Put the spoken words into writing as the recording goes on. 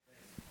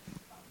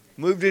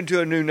Moved into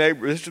a new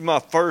neighborhood. This is my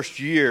first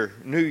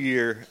new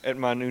year at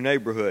my new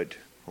neighborhood,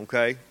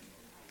 okay?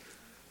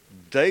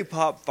 They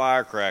pop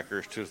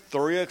firecrackers till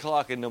 3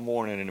 o'clock in the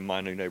morning in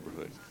my new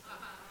neighborhood.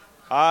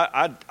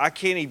 I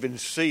can't even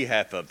see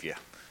half of you.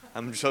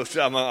 I'm so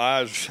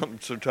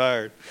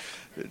tired.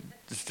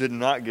 Just did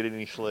not get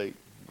any sleep.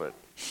 But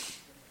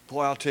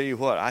boy, I'll tell you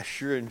what, I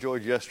sure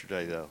enjoyed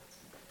yesterday though.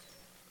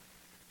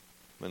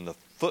 And the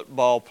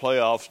football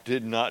playoffs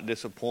did not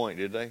disappoint,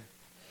 did they?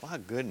 My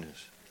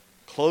goodness.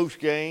 Close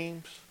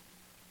games.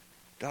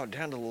 Down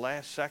to the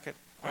last second.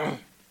 I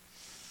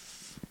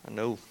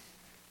know.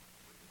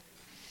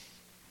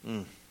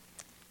 It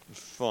was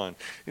fun.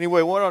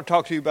 Anyway, what I'll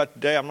talk to you about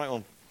today, I'm not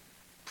going to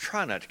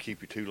try not to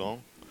keep you too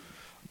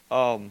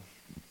long.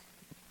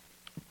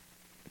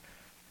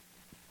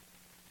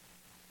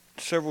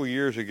 Several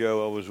years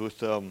ago, I was with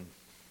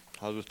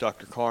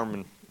Dr.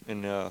 Carmen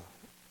in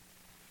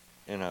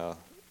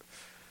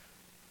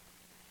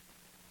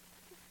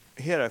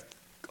he had a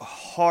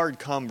hard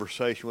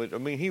conversation with. I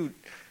mean,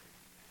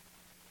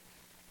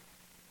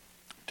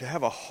 to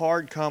have a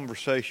hard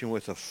conversation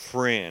with a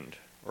friend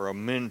or a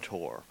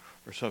mentor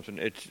or something.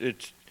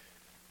 It's.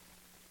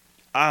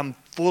 I'm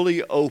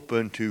fully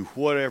open to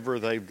whatever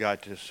they've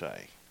got to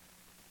say.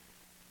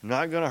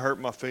 Not going to hurt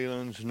my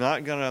feelings.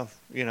 Not going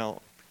to,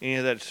 any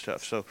of that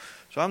stuff. So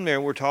I'm there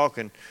and we're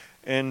talking,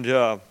 and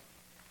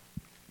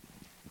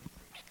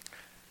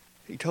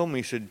he told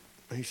me,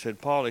 he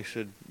said, Paul,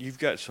 you've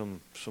got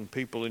some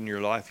people in your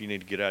life you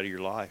need to get out of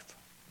your life.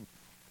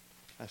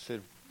 I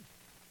said,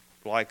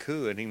 like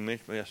who? And he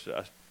mentioned me.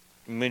 I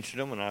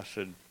mentioned them, and I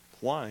said,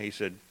 why? He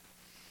said,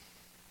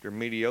 they're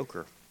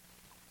mediocre.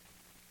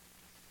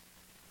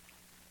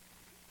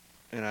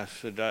 And I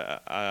said,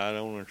 I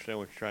don't understand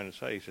what you're trying to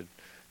say.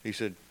 He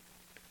said,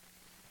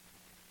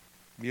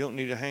 you don't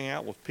need to hang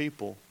out with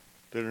people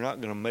that are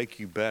not going to make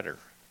you better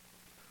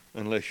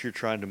unless you're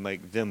trying to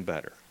make them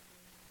better.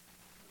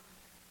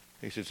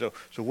 He said, so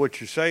what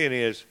you're saying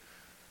is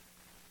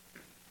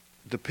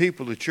the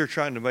people that you're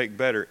trying to make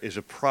better is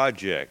a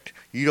project.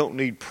 You don't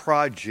need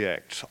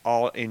projects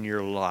all in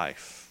your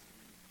life.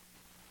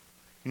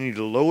 You need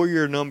to lower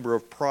your number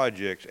of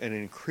projects and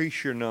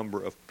increase your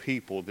number of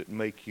people that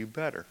make you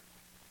better.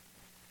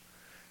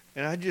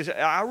 And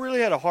I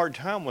really had a hard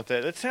time with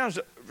that. That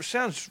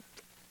sounds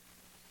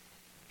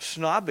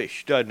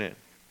snobbish, doesn't it?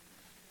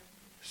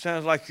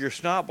 Sounds like you're a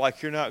snob,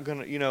 like you're not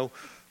going to,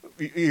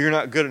 you're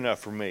not good enough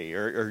for me.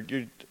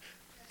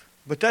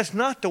 But that's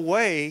not the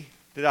way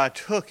that I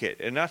took it.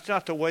 And that's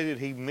not the way that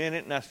he meant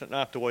it, and that's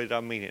not the way that I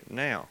mean it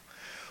now.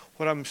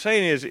 What I'm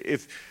saying is,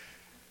 if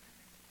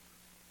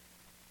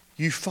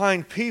you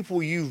find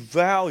people you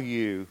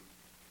value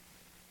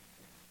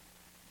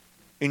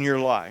in your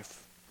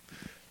life,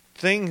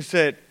 things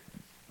that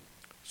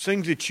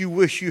you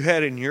wish you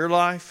had in your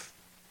life,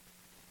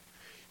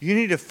 you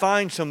need to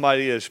find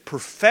somebody that's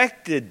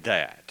perfected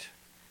that,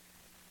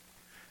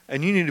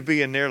 and you need to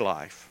be in their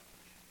life.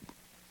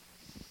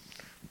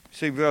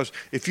 See, because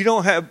if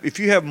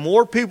you have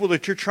more people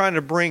that you're trying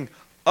to bring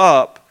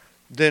up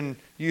than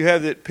you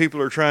have that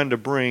people are trying to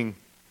bring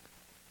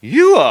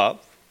you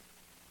up,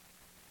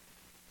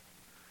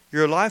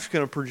 your life's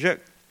going to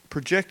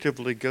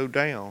projectively go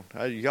down.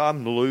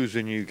 I'm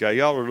losing you guys.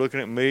 Y'all are looking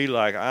at me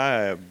like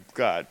I have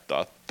got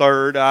the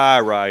third eye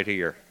right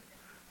here.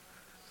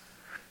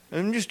 And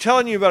I'm just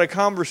telling you about a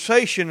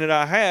conversation that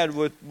I had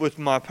with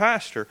my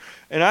pastor.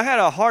 And I had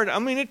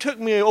it took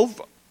me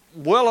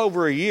well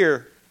over a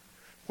year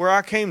where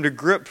I came to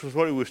grips with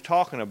what he was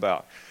talking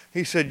about.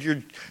 He said,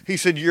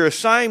 your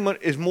assignment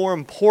is more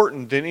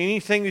important than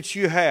anything that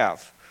you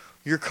have.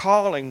 Your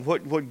calling,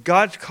 what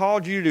God's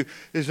called you to do,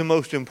 is the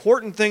most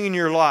important thing in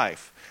your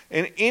life.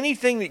 And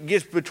anything that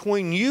gets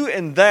between you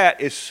and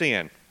that is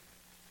sin.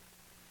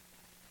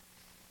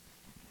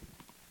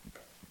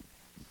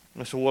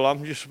 And I said, well,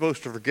 I'm just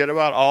supposed to forget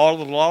about all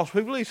the lost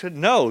people? He said,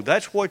 no,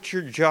 that's what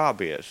your job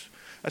is.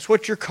 That's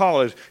what your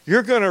call is.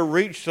 You're going to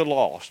reach the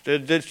lost.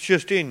 That's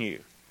just in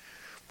you.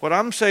 What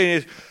I'm saying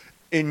is,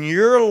 in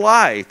your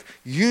life,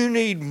 you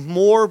need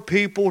more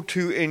people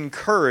to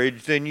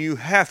encourage than you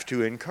have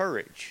to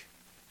encourage.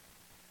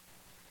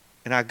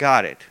 And I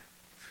got it.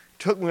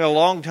 Took me a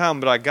long time,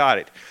 but I got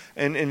it.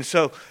 And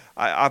so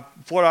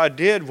what I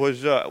did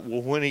was,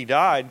 when he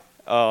died,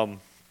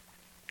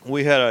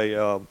 we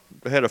had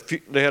they had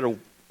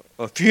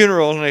a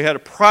funeral, and they had a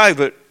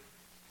private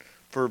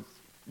for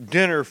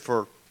dinner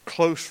for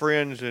close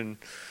friends and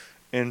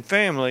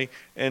family.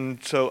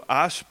 And so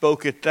I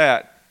spoke at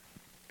that.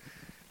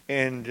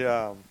 And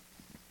the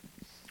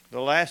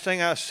last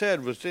thing I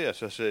said was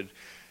this. I said,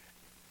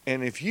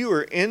 and if you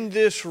are in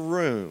this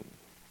room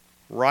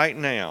right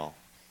now,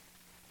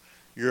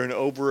 you're an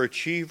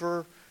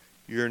overachiever,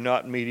 you're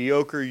not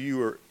mediocre,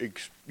 you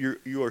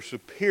are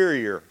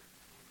superior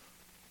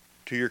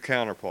to your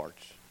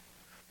counterparts,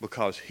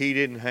 because he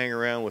didn't hang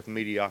around with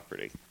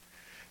mediocrity.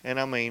 And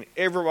I mean,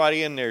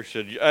 everybody in there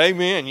said,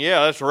 amen,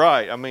 yeah, that's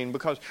right. I mean,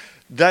 because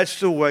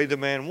that's the way the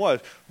man was.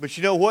 But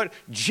you know what?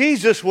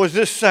 Jesus was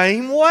the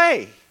same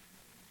way.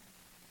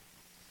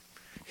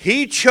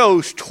 He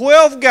chose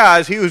 12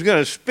 guys he was going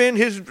to spend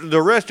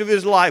the rest of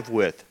his life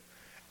with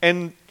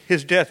and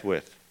his death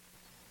with.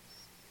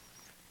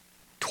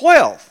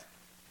 12.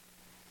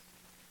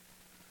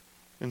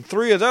 And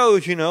 3 of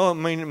those,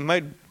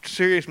 made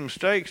serious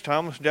mistakes.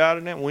 Thomas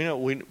doubted them. We know.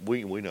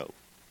 We know.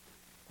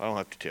 I don't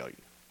have to tell you.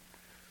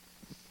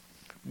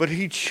 But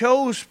he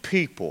chose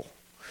people.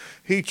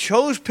 He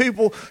chose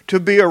people to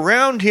be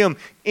around him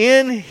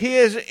in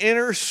his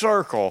inner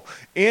circle,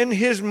 in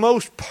his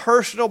most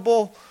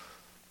personable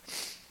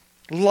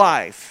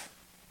life.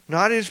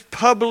 Not his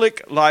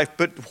public life,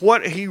 but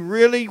what he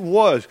really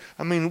was.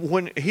 I mean,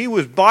 when he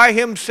was by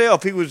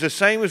himself, he was the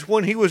same as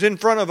when he was in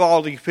front of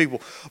all these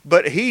people.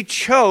 But he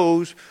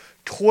chose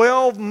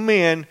 12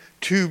 men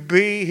to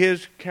be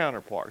his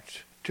counterparts,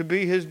 to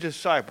be his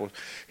disciples.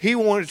 He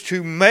wanted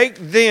to make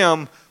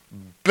them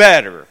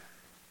better.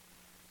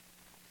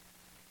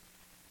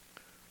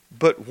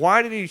 But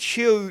why did he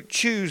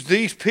choose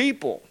these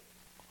people?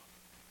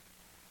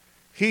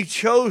 He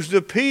chose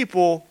the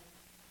people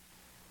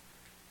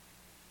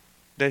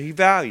that he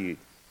valued.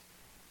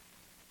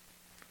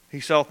 He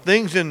saw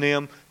things in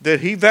them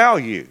that he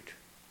valued.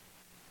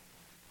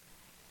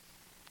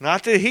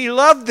 Not that he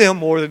loved them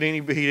more than he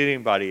did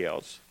anybody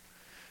else.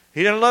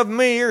 He doesn't love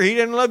me or he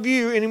doesn't love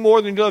you any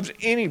more than he loves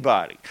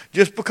anybody.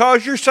 Just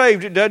because you're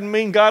saved, it doesn't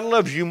mean God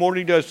loves you more than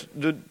he does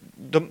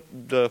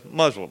the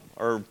Muslim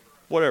or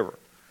whatever.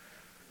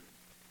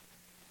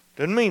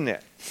 Doesn't mean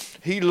that.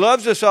 He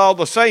loves us all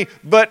the same.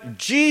 But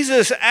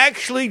Jesus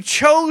actually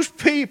chose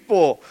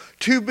people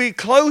to be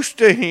close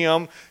to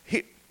him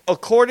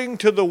according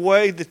to the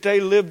way that they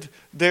lived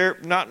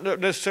not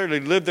necessarily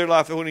lived their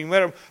life when he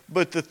met them,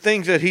 but the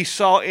things that he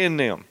saw in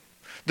them.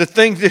 The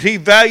things that he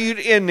valued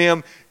in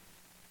them,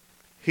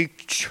 he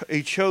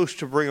chose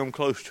to bring them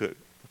close to it.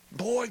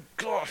 Boy,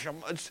 gosh,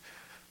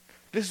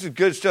 this is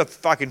good stuff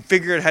if I can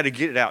figure out how to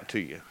get it out to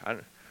you.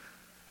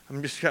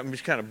 I'm just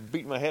kind of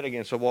beating my head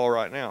against the wall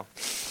right now.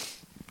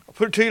 I'll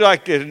put it to you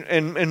like this.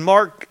 In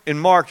Mark, the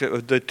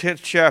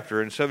 10th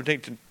chapter, in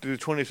 17th through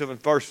the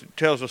 27th verse, it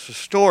tells us a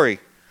story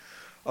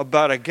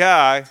about a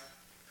guy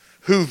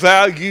who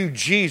valued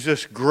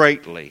Jesus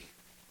greatly.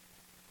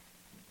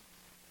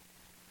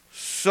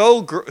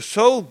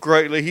 So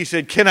greatly, he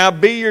said, "Can I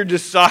be your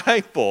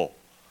disciple?"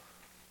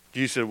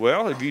 Jesus said,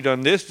 "Well, have you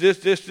done this,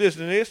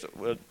 and this?"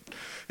 Well,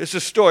 it's a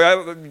story.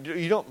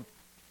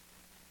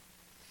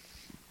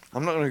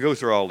 I'm not going to go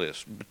through all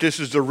this, but this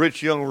is the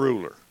rich young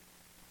ruler,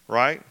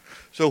 right?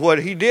 So what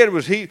he did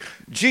was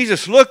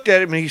Jesus looked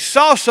at him and he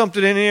saw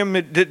something in him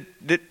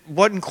that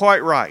wasn't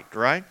quite right?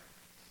 And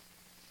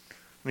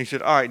he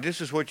said, "All right,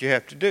 this is what you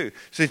have to do.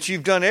 Since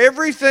you've done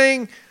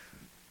everything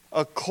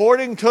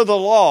according to the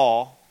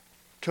law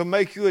to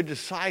make you a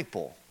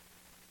disciple,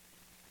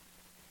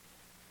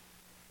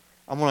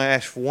 I'm going to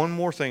ask for one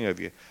more thing of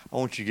you. I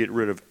want you to get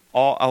rid of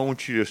I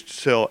want you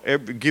to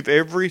give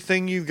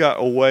everything you've got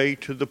away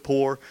to the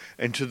poor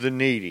and to the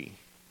needy.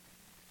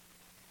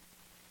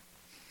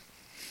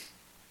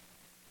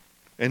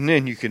 And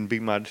then you can be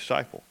my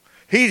disciple."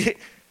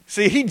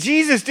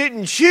 Jesus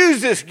didn't choose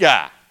this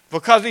guy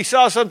because he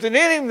saw something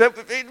in him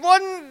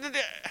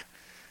that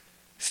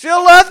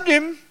still loved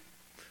him,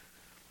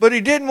 but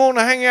he didn't want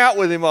to hang out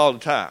with him all the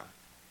time.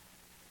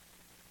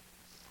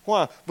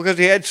 Why? Because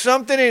he had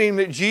something in him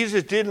that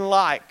Jesus didn't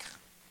like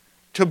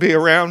to be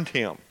around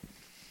him.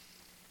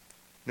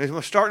 Am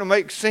I starting to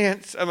make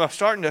sense? Am I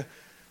starting to...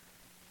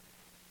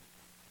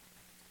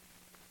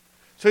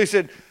 So he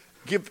said,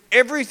 "Give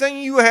everything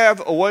you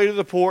have away to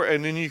the poor,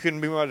 and then you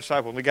can be my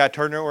disciple." And the guy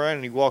turned around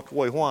and he walked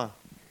away. Why?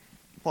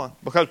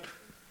 Because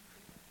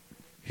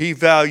he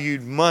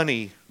valued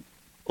money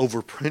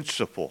over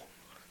principle.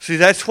 See,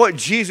 that's what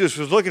Jesus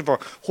was looking for.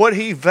 What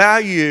he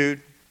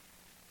valued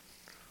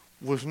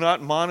was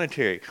not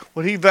monetary.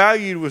 What he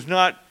valued was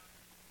not...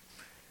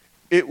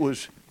 It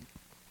was...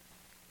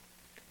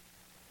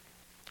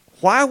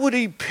 Why would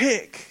he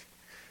pick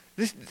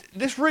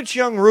this rich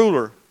young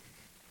ruler?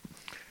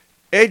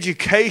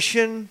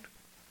 Education,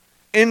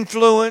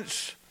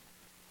 influence,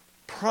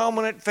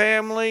 prominent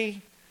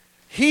family.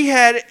 He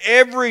had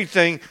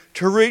everything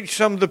to reach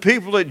some of the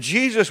people that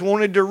Jesus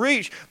wanted to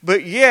reach,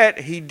 but yet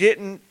he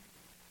didn't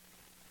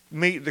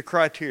meet the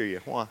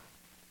criteria. Why?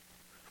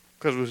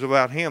 Because it was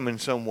about him in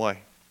some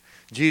way.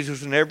 It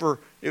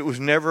was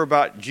never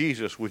about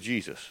Jesus with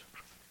Jesus.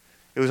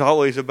 It was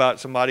always about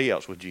somebody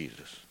else with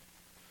Jesus.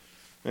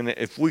 And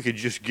if we could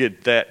just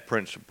get that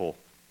principle,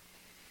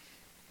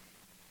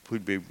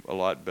 we'd be a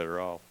lot better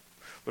off.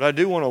 But I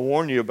do want to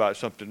warn you about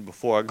something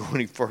before I go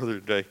any further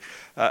today.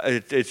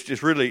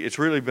 It's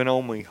really been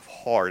on me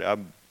hard.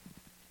 Have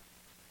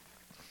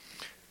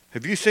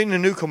you seen the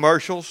new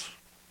commercials?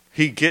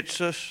 He Gets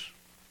Us.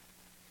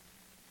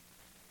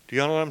 Do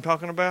y'all know what I'm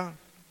talking about?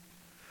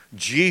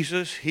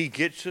 Jesus, He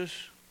gets us.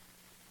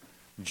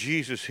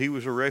 Jesus, He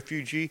was a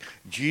refugee.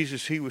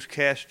 Jesus, He was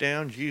cast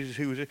down. Jesus,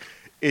 He was...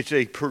 It's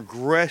a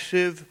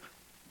progressive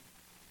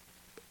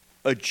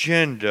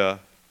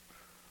agenda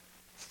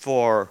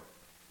for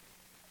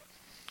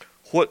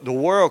what the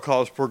world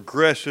calls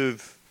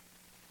progressive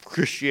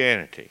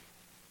Christianity,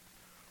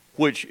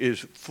 which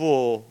is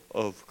full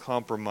of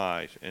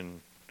compromise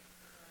and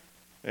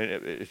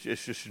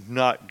it's just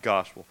not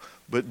gospel.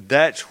 But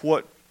that's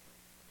what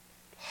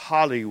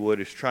Hollywood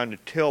is trying to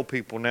tell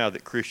people now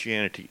that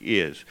Christianity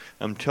is.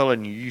 I'm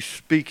telling you, you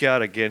speak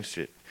out against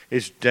it.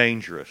 It's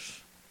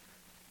dangerous.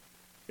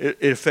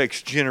 It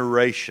affects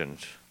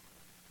generations.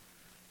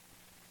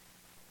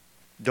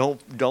 Don't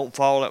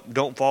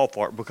fall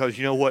for it, because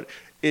you know what?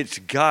 It's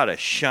got a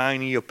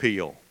shiny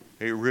appeal.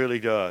 It really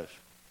does.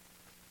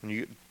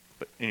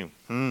 But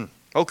anyway,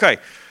 okay.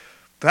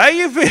 How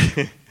you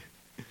feel?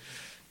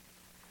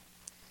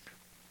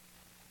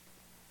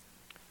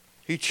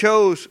 He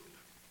chose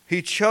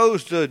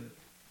the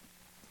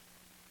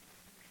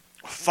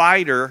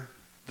fighter,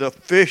 the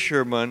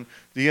fisherman,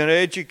 the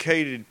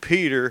uneducated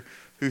Peter,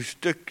 who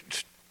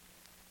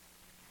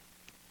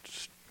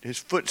his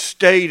foot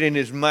stayed in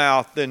his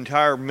mouth the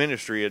entire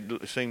ministry,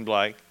 it seemed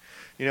like.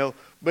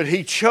 But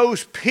he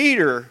chose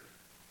Peter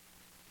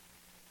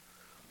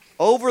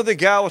over the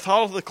guy with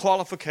all of the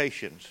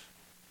qualifications.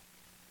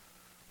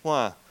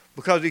 Why?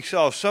 Because he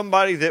saw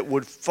somebody that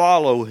would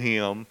follow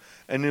him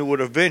and it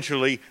would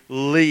eventually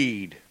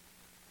lead.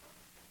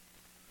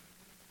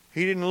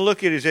 He didn't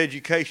look at his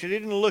education. He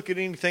didn't look at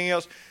anything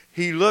else.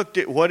 He looked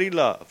at what he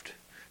loved.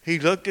 He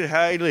looked at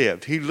how he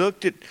lived. He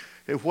looked at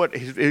he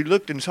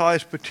looked and saw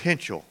his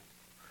potential.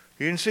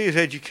 He didn't see his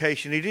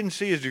education. He didn't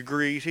see his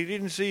degrees. He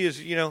didn't see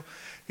he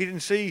didn't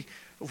see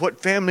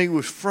what family he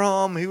was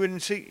from. He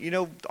wouldn't see,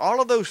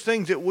 all of those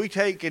things that we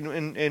take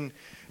and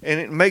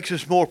it makes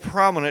us more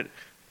prominent.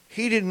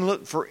 He didn't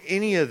look for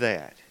any of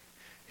that.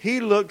 He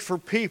looked for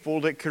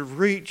people that could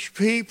reach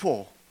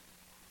people.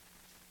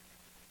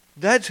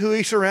 That's who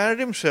he surrounded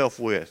himself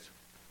with.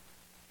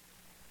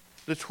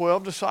 The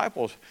 12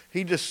 disciples.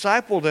 He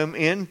discipled them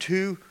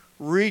into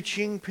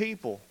reaching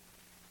people.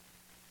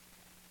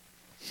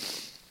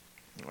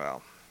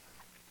 Well,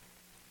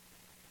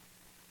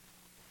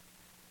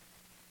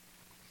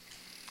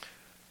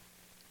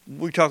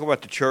 we talk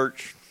about the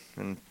church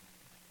and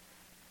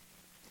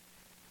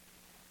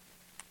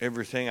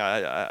everything.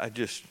 I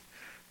just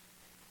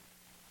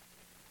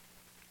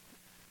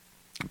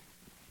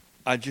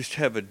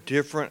have a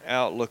different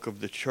outlook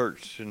of the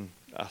church than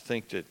I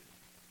think that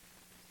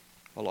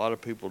a lot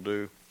of people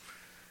do.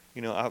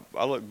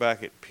 I look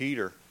back at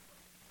Peter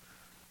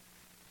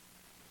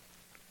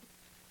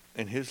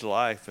and his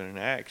life, and in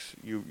Acts,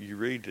 you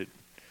read that,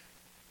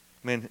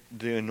 man,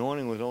 the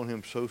anointing was on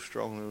him so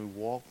strong that he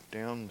walked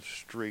down the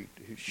street,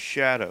 his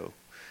shadow.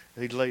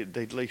 They'd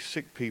lay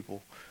sick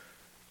people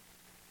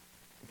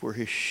where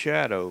his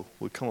shadow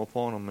would come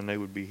upon them and they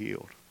would be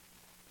healed.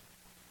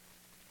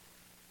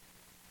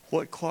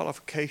 What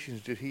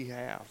qualifications did he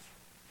have?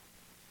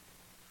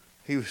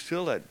 He was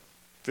still that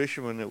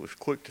fisherman that was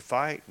quick to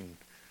fight and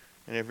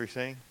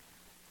everything,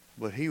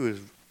 but he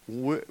was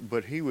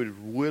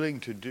willing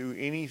to do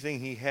anything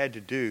he had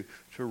to do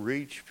to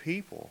reach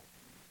people.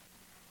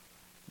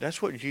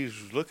 That's what Jesus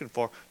was looking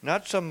for.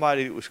 Not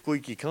somebody that was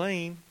squeaky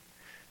clean.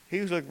 He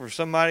was looking for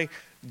somebody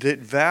that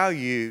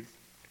valued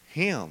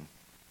him.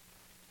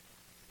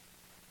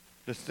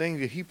 The thing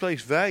that he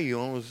placed value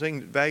on was the thing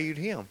that valued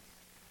him.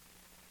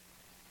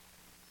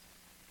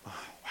 Oh,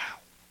 wow.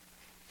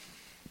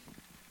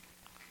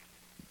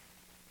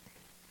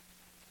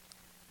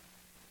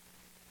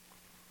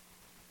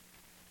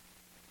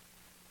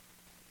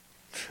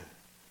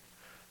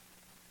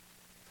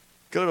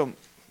 Go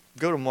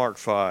to Mark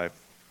 5.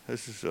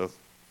 This is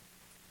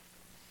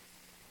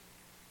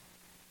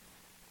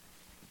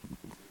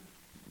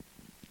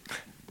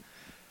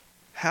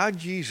how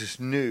Jesus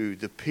knew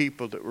the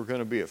people that were going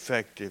to be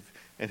effective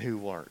and who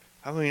weren't.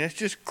 I mean, that's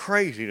just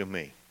crazy to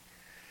me.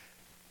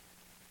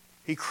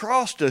 He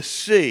crossed a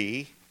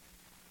sea.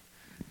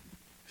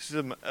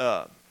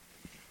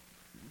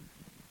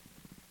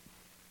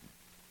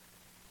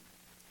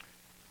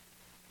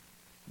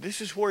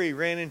 This is where he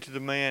ran into the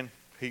man.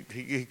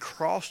 He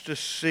crossed a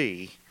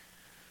sea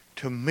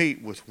to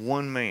meet with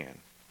one man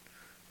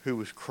who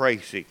was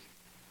crazy.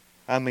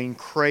 I mean,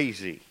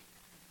 crazy.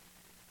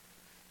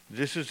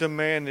 This is a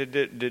man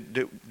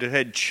that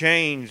had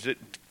chains, that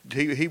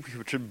he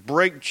to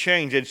break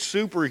chains, had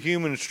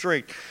superhuman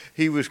strength.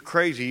 He was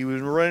crazy. He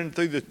was running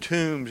through the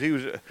tombs. He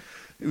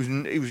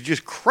was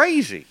just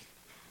crazy,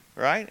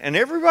 right? And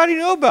everybody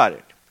knew about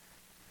it.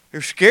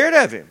 They're scared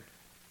of him.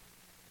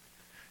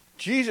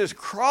 Jesus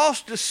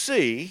crossed the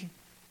sea,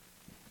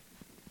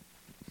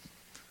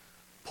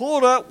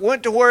 pulled up,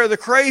 went to where the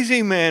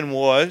crazy man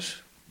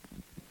was,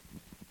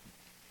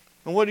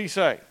 and what did he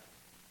say?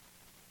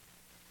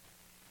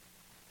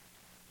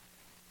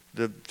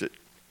 He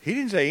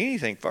didn't say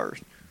anything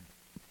first.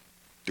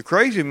 The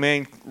crazy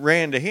man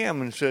ran to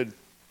him and said,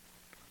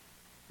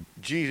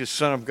 Jesus,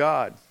 Son of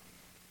God,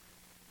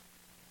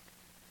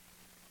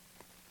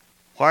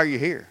 why are you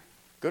here?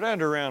 Go down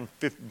to around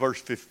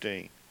verse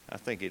 15. I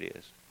think it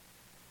is.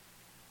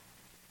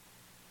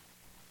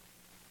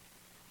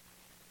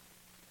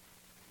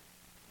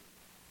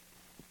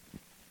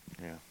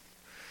 Yeah.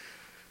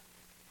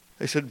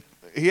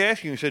 He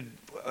asked him, he said,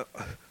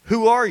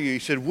 Who are you? He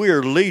said, we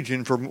are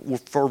legion, for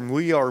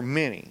we are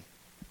many.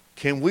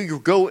 Can we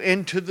go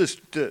into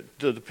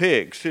the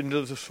pigs,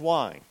 into the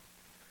swine?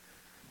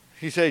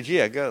 He said,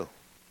 yeah, go.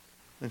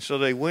 And so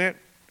they went.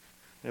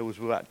 There was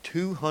about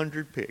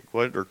 200 pigs,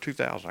 or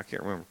 2,000, I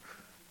can't remember.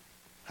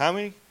 How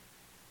many?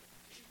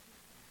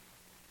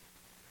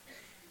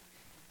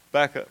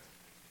 Back up.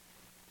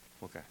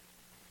 Okay.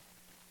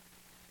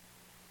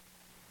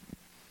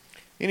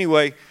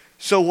 Anyway,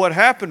 so what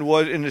happened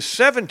was in the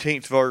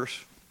 17th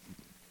verse,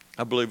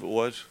 I believe it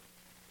was,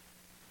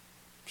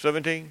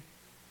 17?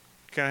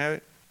 Can I have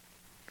it?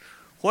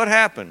 What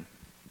happened?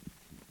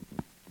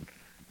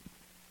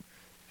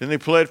 Then they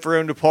pled for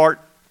him to depart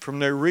from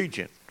their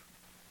region.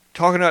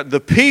 Talking about the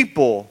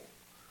people,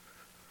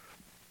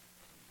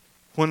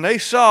 when they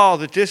saw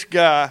that this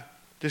guy,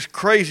 this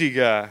crazy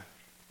guy,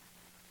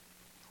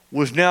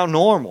 was now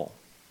normal,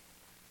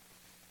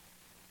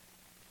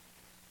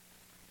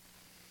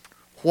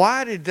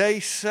 why did they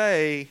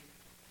say,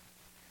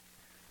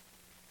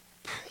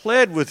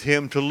 pled with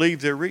him to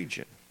leave their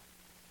region?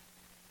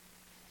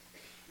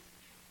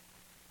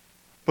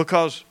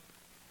 Because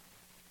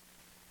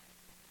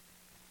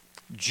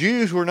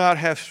Jews were not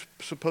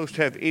supposed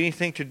to have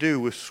anything to do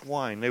with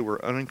swine. They were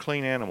an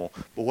unclean animal.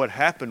 But what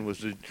happened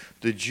was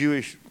the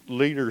Jewish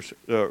leaders,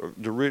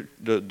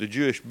 the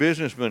Jewish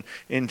businessmen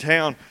in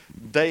town,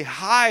 they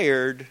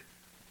hired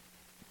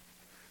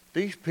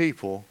these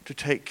people to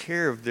take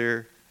care of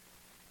their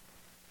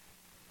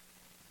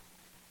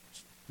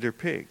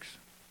pigs.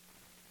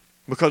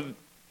 Because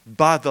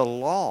by the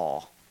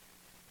law,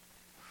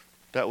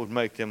 that would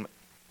make them,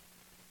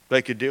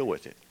 they could deal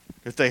with it.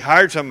 If they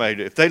hired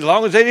somebody, as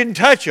long as they didn't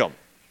touch them.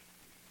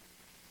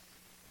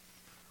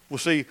 Well,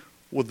 see,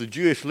 the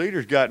Jewish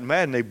leaders got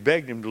mad and they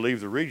begged him to leave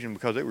the region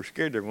because they were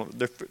scared.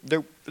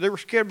 They were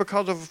scared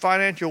because of a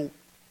financial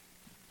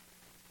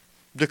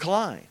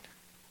decline.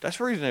 That's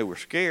the reason they were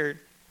scared.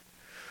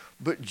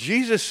 But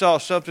Jesus saw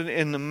something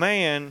in the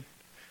man,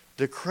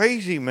 the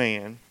crazy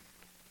man.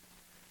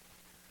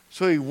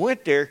 So he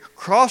went there,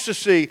 crossed the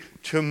sea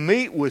to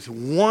meet with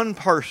one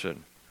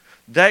person,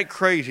 that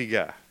crazy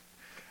guy.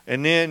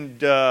 And then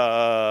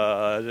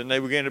they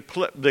began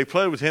to they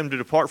pled with him to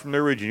depart from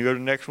their region. You go to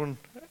the next one.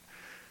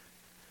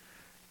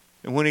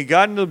 And when he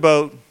got into the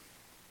boat,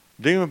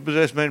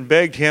 demon-possessed man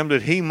begged him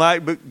that he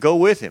might go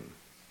with him.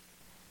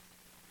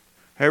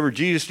 However,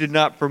 Jesus did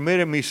not permit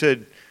him. He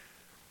said,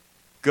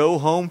 go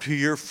home to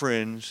your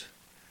friends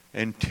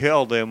and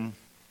tell them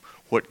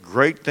what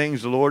great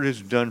things the Lord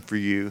has done for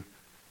you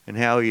and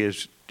how he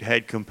has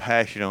had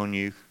compassion on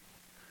you.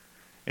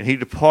 And he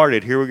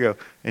departed, here we go,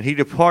 and he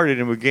departed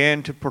and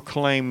began to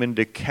proclaim in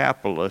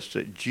Decapolis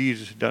that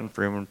Jesus had done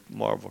for him and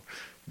marvel.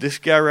 This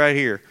guy right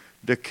here,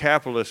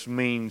 Decapolis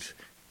means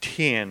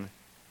 10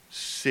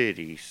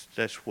 cities.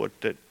 That's what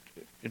that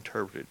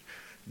interpreted.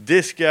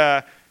 This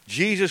guy,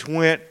 Jesus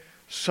went,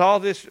 saw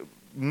this,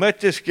 met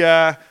this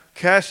guy,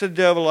 cast the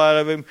devil out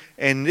of him,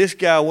 and this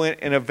guy went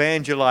and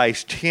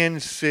evangelized 10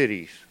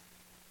 cities.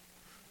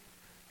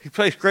 He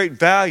placed great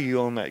value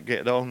on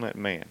that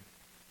man.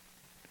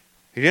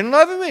 He didn't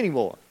love him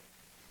anymore,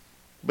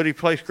 but he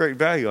placed great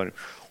value on him.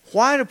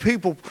 Why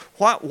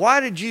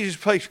did Jesus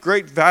place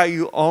great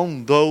value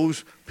on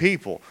those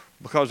people?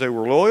 Because they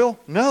were loyal?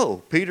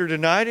 No. Peter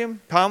denied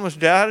him. Thomas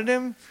doubted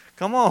him.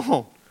 Come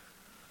on.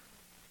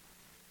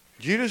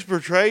 Judas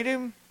betrayed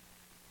him.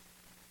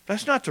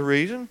 That's not the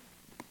reason.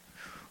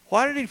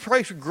 Why did he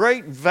place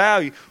great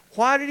value?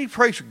 Why did he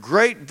place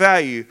great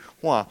value?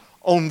 Why?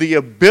 On the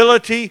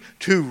ability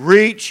to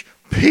reach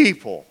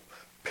people.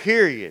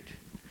 Period.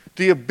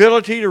 The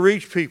ability to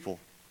reach people.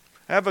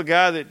 I have a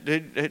guy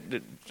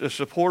that a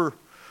supporter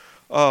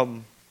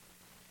of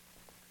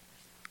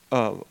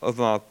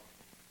my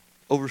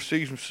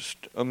overseas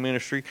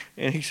ministry,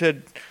 and he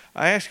said,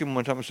 I asked him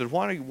one time, I said,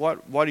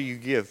 why do you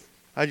give?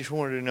 I just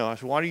wanted to know. I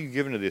said, why are you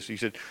giving to this? He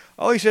said,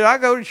 I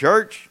go to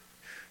church.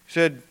 He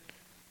said,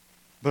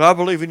 but I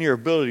believe in your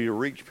ability to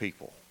reach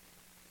people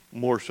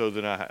more so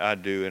than I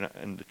do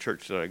in the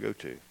church that I go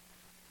to.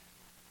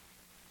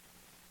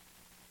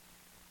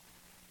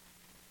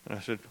 And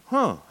I said,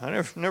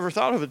 I never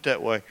thought of it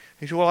that way.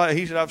 He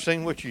said, I've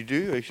seen what you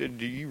do. He said,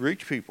 do you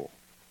reach people?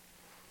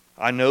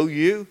 I know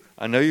you.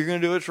 I know you're going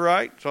to do what's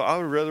right. So I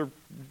would rather,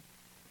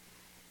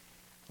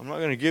 I'm not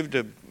going to give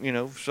to,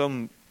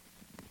 some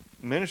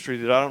ministry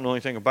that I don't know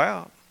anything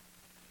about.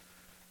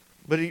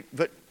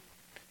 But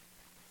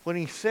when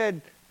he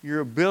said your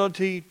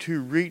ability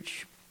to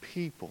reach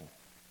people,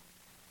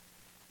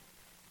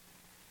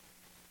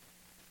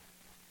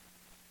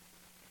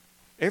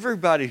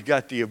 everybody's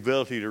got the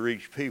ability to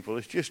reach people.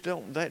 It's just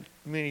don't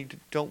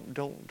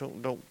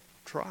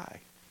try.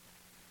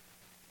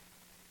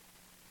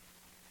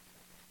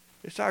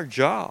 It's our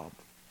job.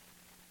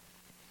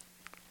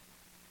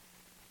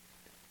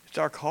 It's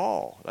our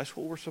call. That's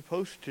what we're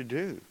supposed to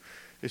do.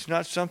 It's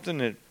not something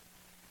that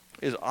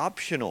is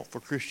optional for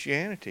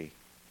Christianity.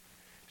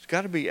 It's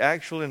got to be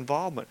actual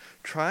involvement,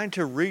 trying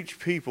to reach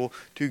people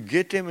to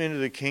get them into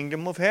the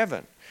kingdom of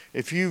heaven.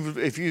 If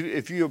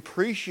you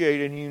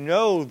appreciate and you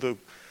know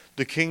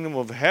the kingdom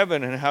of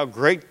heaven and how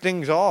great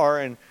things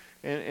are in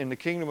the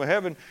kingdom of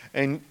heaven,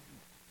 and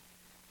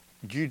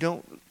you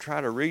don't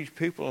try to reach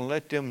people and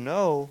let them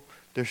know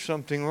there's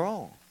something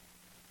wrong.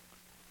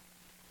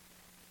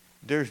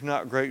 There's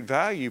not great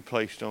value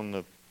placed on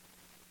the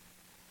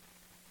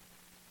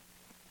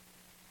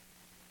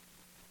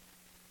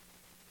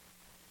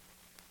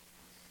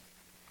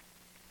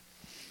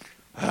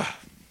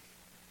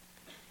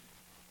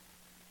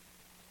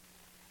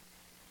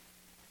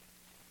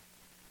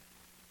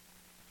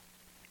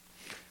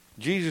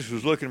Jesus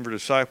was looking for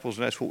disciples,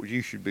 and that's what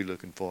you should be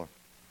looking for.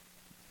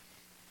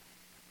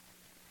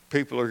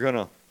 People are going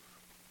to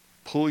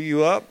pull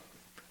you up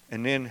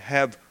and then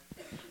have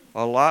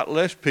a lot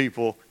less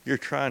people you're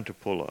trying to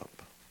pull up.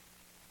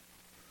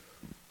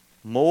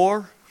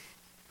 More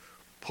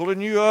pulling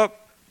you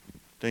up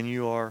than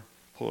you are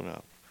pulling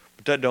up.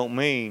 But that don't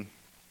mean,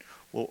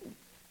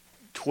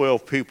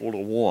 12 people to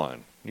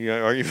 1.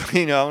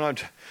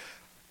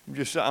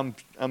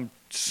 I'm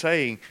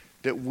saying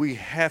that we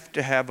have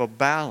to have a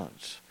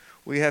balance.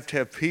 We have to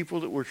have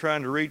people that we're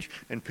trying to reach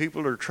and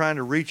people that are trying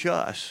to reach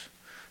us.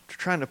 They're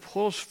trying to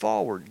pull us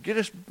forward,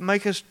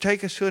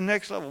 take us to the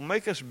next level,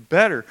 make us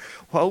better.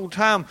 The whole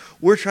time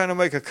we're trying to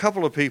make a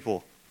couple of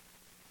people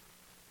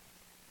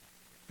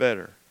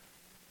better.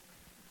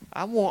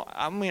 I don't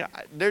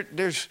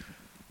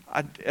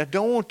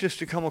want this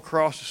to come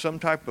across as some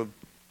type of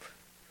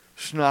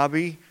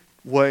snobby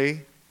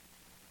way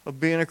of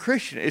being a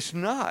Christian. It's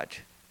not.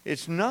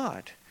 It's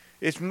not.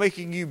 It's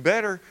making you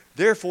better.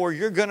 Therefore,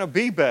 you're going to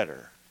be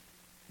better.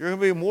 You're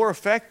going to be more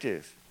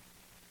effective.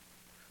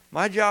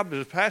 My job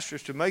as a pastor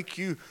is to make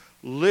you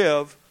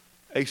live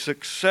a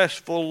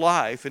successful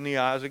life in the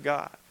eyes of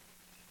God.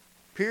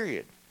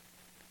 Period.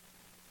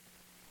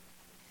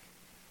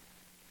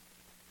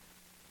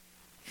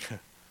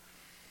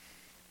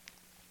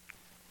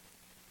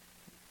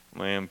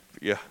 Man,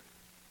 yeah.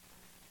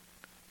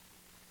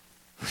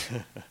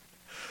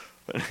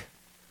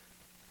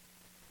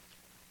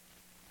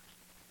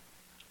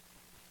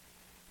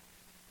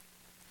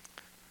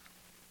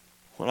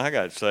 When I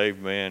got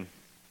saved, man,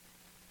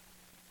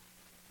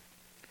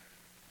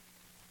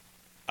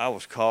 I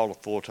was called a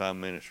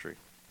full-time ministry.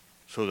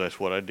 So that's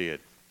what I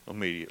did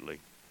immediately.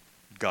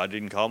 God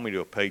didn't call me to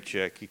a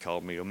paycheck. He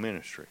called me to a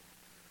ministry.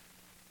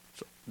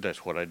 So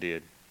that's what I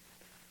did.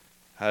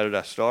 How did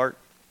I start?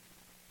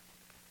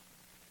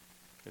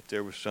 If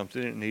there was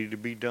something that needed to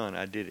be done,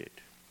 I did it.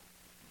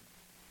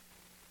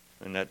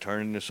 And that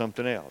turned into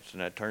something else,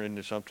 and that turned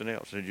into something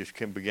else. And it just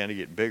began to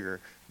get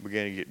bigger,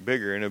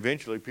 and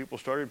eventually people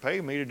started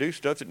paying me to do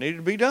stuff that needed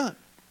to be done.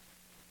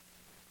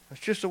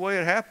 That's just the way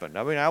it happened.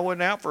 I mean, I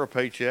wasn't out for a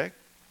paycheck,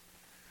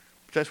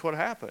 but that's what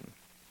happened.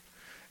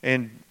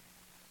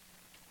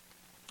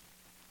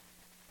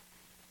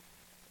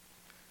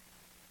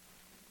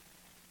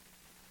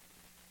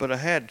 But I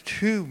had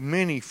too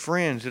many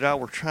friends that I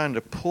were trying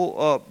to pull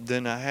up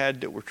than I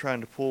had that were trying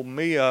to pull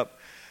me up,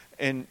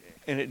 and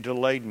it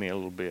delayed me a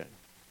little bit.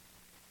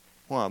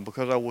 Why?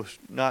 Because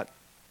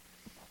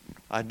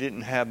I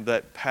didn't have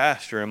that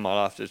pastor in my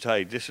life to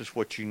say, this is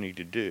what you need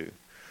to do.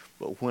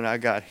 But when I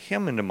got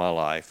him into my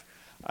life,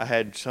 I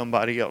had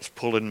somebody else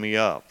pulling me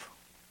up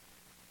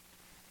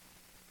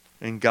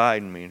and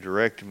guiding me and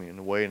directing me in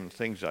the way and the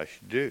things I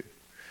should do.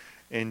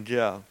 And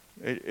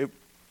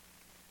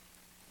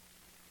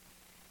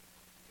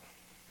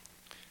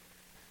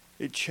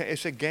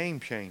it's a game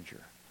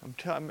changer.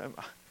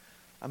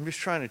 I'm just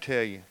trying to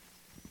tell you.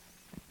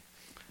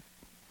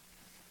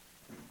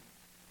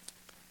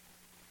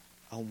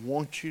 I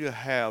want you to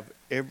have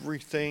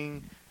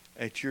everything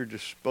at your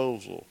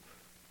disposal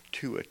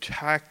to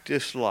attack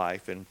this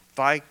life and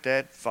fight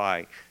that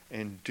fight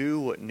and do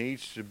what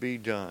needs to be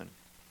done.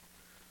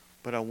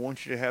 But I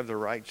want you to have the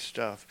right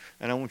stuff,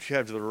 and I want you to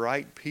have the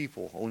right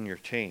people on your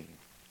team.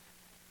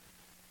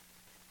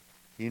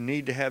 You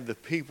need to have the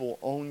people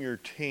on your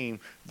team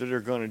that are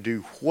going to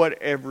do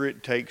whatever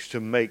it takes to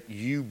make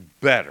you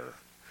better.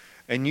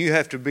 And you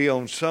have to be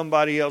on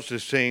somebody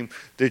else's team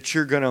that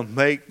you're going to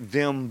make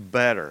them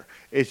better.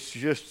 It's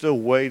just the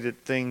way that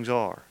things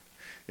are.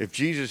 If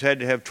Jesus had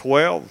to have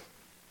 12,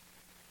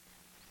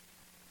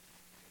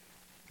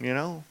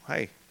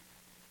 hey.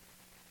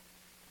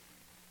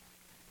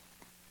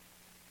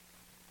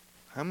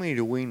 How many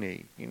do we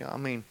need?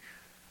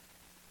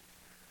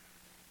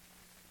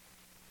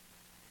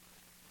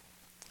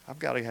 I've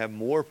got to have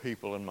more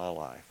people in my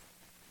life,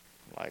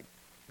 like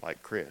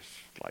Chris,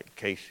 like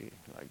Casey,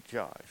 like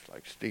Josh,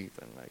 like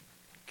Stephen, like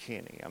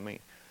Kenny.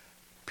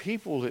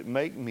 People that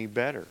make me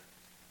better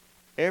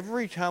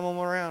every time I'm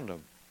around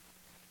them.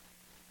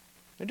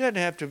 It doesn't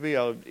have to be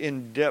an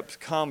in-depth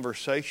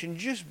conversation.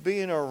 Just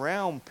being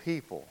around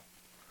people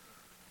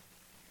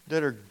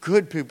that are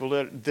good people,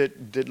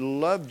 that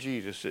love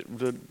Jesus,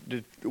 that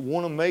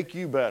want to make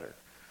you better.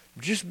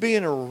 Just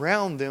being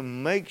around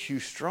them makes you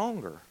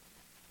stronger.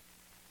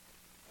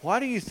 Why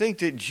do you think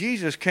that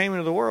Jesus came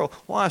into the world?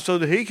 Why? So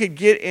that he could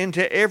get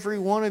into every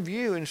one of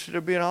you instead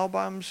of being all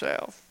by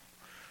himself.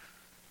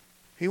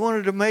 He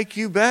wanted to make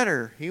you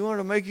better. He wanted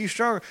to make you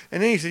stronger.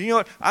 And then he said, you know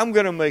what? I'm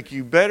going to make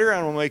you better.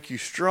 I'm going to make you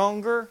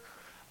stronger.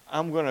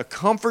 I'm going to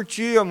comfort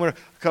you.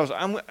 Because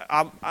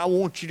I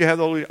want you to have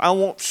the Holy. I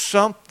want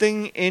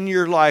something in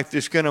your life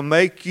that's going to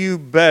make you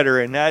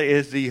better, and that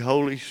is the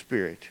Holy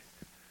Spirit.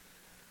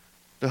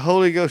 The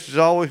Holy Ghost is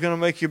always going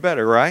to make you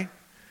better, right?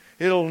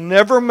 It'll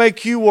never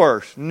make you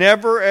worse.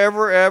 Never,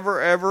 ever, ever,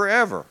 ever,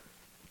 ever.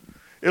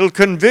 It'll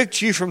convict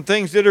you from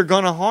things that are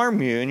going to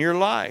harm you in your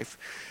life.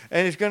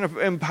 And it's going to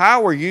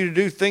empower you to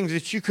do things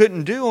that you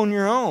couldn't do on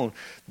your own.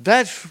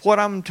 That's what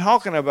I'm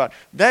talking about.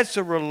 That's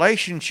a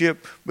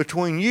relationship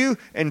between you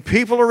and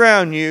people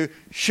around you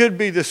should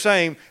be the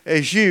same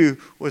as you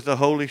with the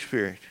Holy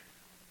Spirit.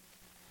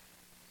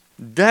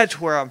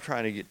 That's where I'm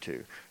trying to get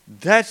to.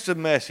 That's the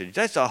message.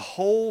 That's the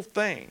whole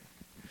thing.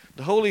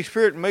 The Holy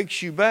Spirit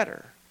makes you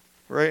better.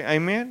 Right?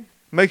 Amen?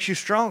 Makes you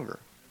stronger.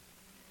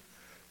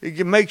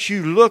 It makes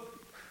you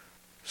look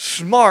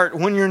smart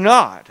when you're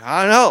not.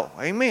 I know.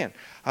 Amen.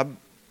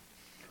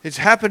 It's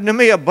happened to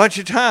me a bunch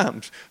of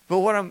times.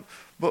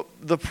 But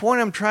the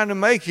point I'm trying to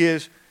make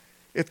is,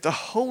 if the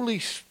Holy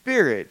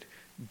Spirit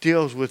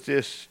deals with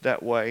this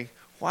that way,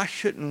 why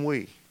shouldn't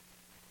we?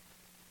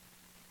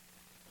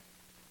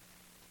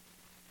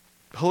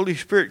 The Holy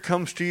Spirit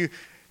comes to you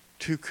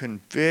to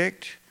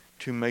convict,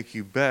 to make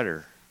you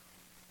better,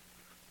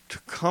 to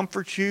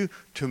comfort you,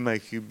 to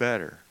make you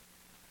better.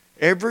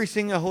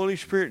 Everything the Holy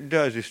Spirit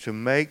does is to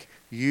make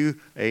you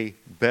a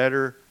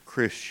better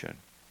Christian.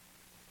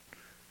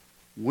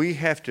 We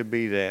have to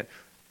be that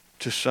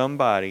to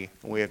somebody.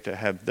 We have to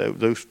have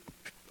those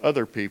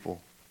other people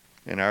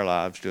in our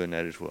lives doing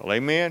that as well.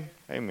 Amen?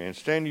 Amen.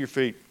 Stand to your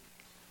feet.